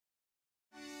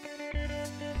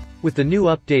With the new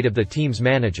update of the Teams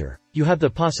Manager, you have the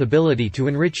possibility to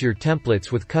enrich your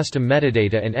templates with custom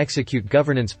metadata and execute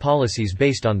governance policies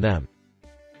based on them.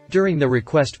 During the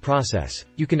request process,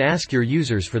 you can ask your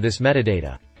users for this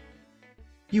metadata.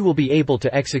 You will be able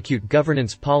to execute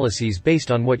governance policies based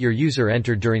on what your user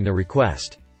entered during the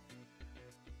request.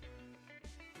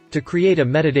 To create a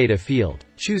metadata field,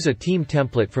 choose a team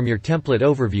template from your template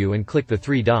overview and click the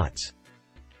three dots.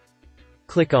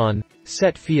 Click on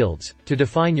Set Fields to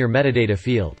define your metadata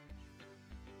field.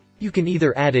 You can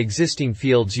either add existing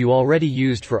fields you already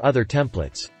used for other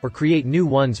templates, or create new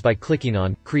ones by clicking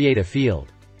on Create a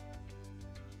Field.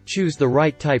 Choose the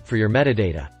right type for your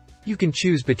metadata. You can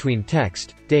choose between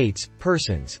text, dates,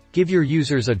 persons, give your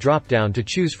users a drop-down to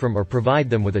choose from, or provide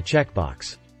them with a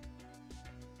checkbox.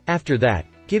 After that,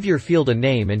 give your field a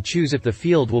name and choose if the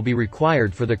field will be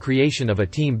required for the creation of a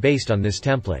team based on this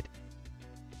template.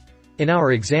 In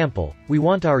our example, we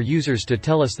want our users to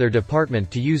tell us their department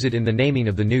to use it in the naming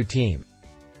of the new team.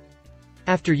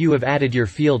 After you have added your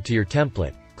field to your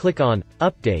template, click on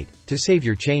Update to save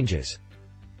your changes.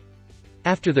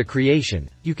 After the creation,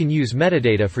 you can use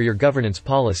metadata for your governance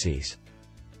policies.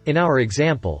 In our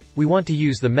example, we want to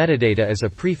use the metadata as a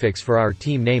prefix for our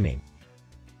team naming.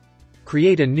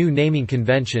 Create a new naming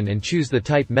convention and choose the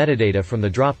type metadata from the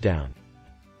drop-down.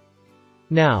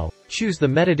 Now, choose the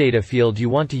metadata field you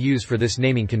want to use for this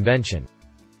naming convention.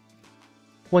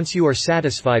 Once you are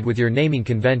satisfied with your naming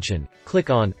convention, click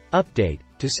on Update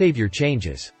to save your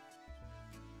changes.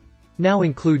 Now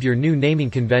include your new naming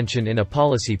convention in a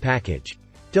policy package.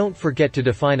 Don't forget to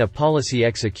define a policy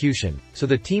execution, so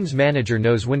the Teams Manager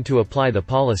knows when to apply the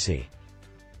policy.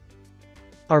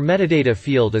 Our metadata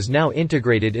field is now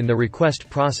integrated in the request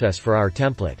process for our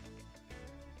template.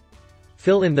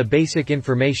 Fill in the basic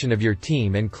information of your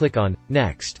team and click on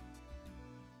Next.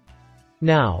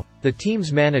 Now, the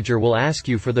Teams Manager will ask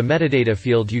you for the metadata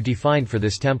field you defined for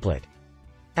this template.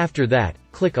 After that,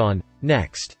 click on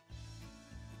Next.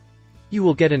 You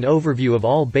will get an overview of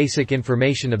all basic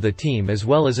information of the team as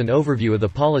well as an overview of the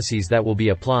policies that will be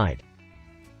applied.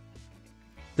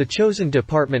 The chosen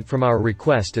department from our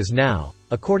request is now,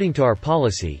 according to our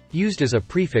policy, used as a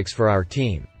prefix for our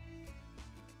team.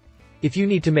 If you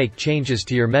need to make changes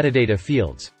to your metadata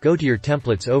fields, go to your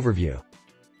templates overview.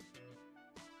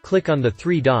 Click on the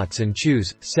three dots and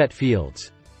choose Set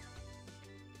Fields.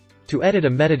 To edit a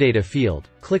metadata field,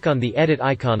 click on the edit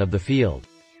icon of the field.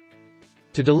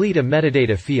 To delete a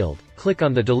metadata field, click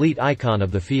on the delete icon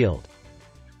of the field.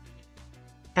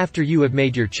 After you have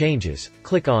made your changes,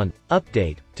 click on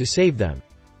Update to save them.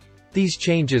 These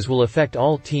changes will affect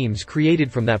all teams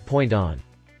created from that point on.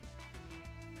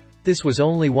 This was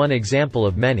only one example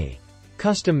of many.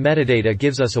 Custom metadata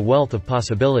gives us a wealth of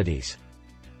possibilities.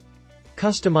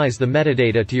 Customize the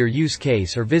metadata to your use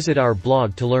case or visit our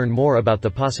blog to learn more about the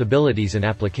possibilities and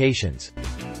applications.